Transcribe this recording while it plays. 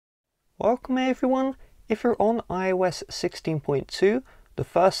Welcome everyone. If you're on iOS 16.2, the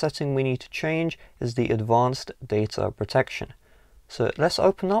first setting we need to change is the advanced data protection. So let's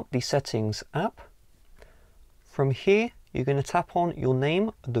open up the settings app. From here, you're going to tap on your name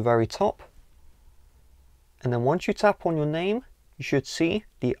at the very top. And then once you tap on your name, you should see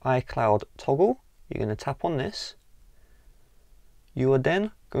the iCloud toggle. You're going to tap on this. You are then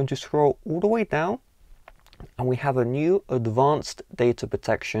going to scroll all the way down and we have a new advanced data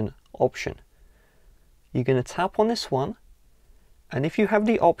protection option. You're going to tap on this one, and if you have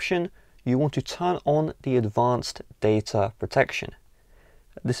the option, you want to turn on the advanced data protection.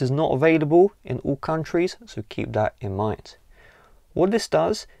 This is not available in all countries, so keep that in mind. What this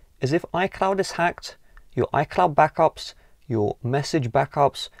does is if iCloud is hacked, your iCloud backups, your message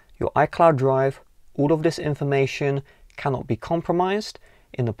backups, your iCloud Drive, all of this information cannot be compromised.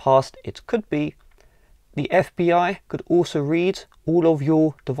 In the past, it could be. The FBI could also read all of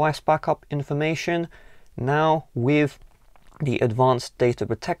your device backup information. Now, with the advanced data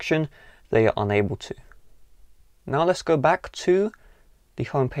protection, they are unable to. Now let's go back to the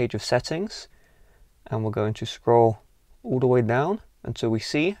home page of settings, and we're going to scroll all the way down until we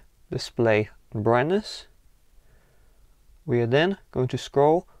see display brightness. We are then going to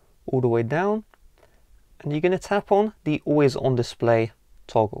scroll all the way down, and you're going to tap on the always on display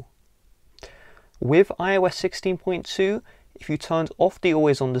toggle. With iOS 16.2, if you turned off the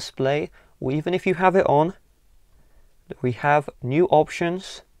always on display, or even if you have it on, we have new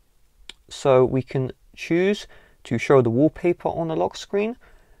options. So we can choose to show the wallpaper on the lock screen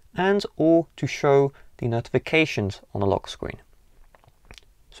and or to show the notifications on the lock screen.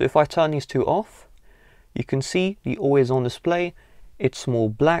 So if I turn these two off, you can see the always on display. It's small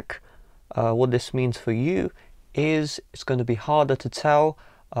black. What this means for you is it's going to be harder to tell,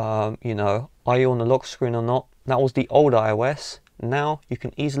 you know, are you on the lock screen or not? That was the old iOS. Now you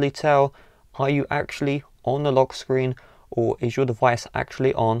can easily tell, are you actually on the lock screen or is your device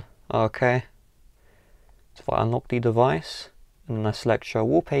actually on? Okay. So if I unlock the device and then I select show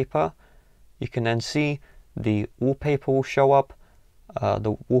wallpaper, you can then see the wallpaper will show up.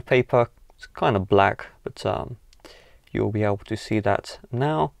 The wallpaper is kind of black, but you'll be able to see that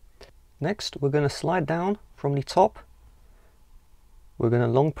now. Next, we're going to slide down from the top. We're going to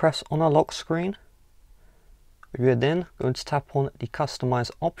long press on our lock screen. We're then going to tap on the customize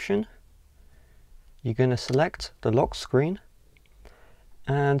option. You're going to select the lock screen.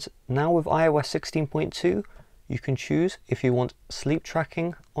 And now with iOS 16.2, you can choose if you want sleep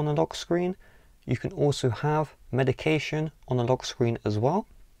tracking on the lock screen. You can also have medication on the lock screen as well.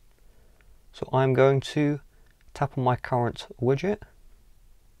 So I'm going to tap on my current widget.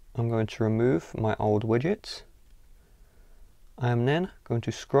 I'm going to remove my old widgets. I am then going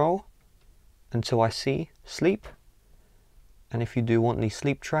to scroll until I see sleep. And if you do want the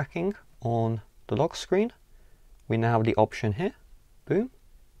sleep tracking on the lock screen, we now have the option here. Boom.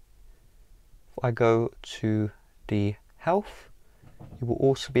 If I go to the health, you will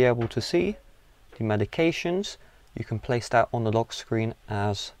also be able to see the medications. You can place that on the lock screen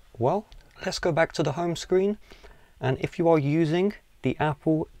as well. Let's go back to the home screen. And if you are using the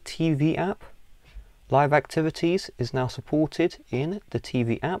Apple TV app, live activities is now supported in the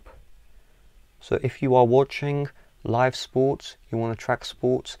TV app. So if you are watching live sports, you want to track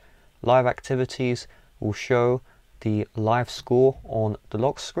sports, live activities will show the live score on the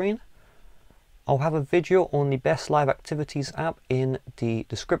lock screen. I'll have a video on the best live activities app in the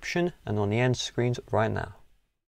description and on the end screens right now.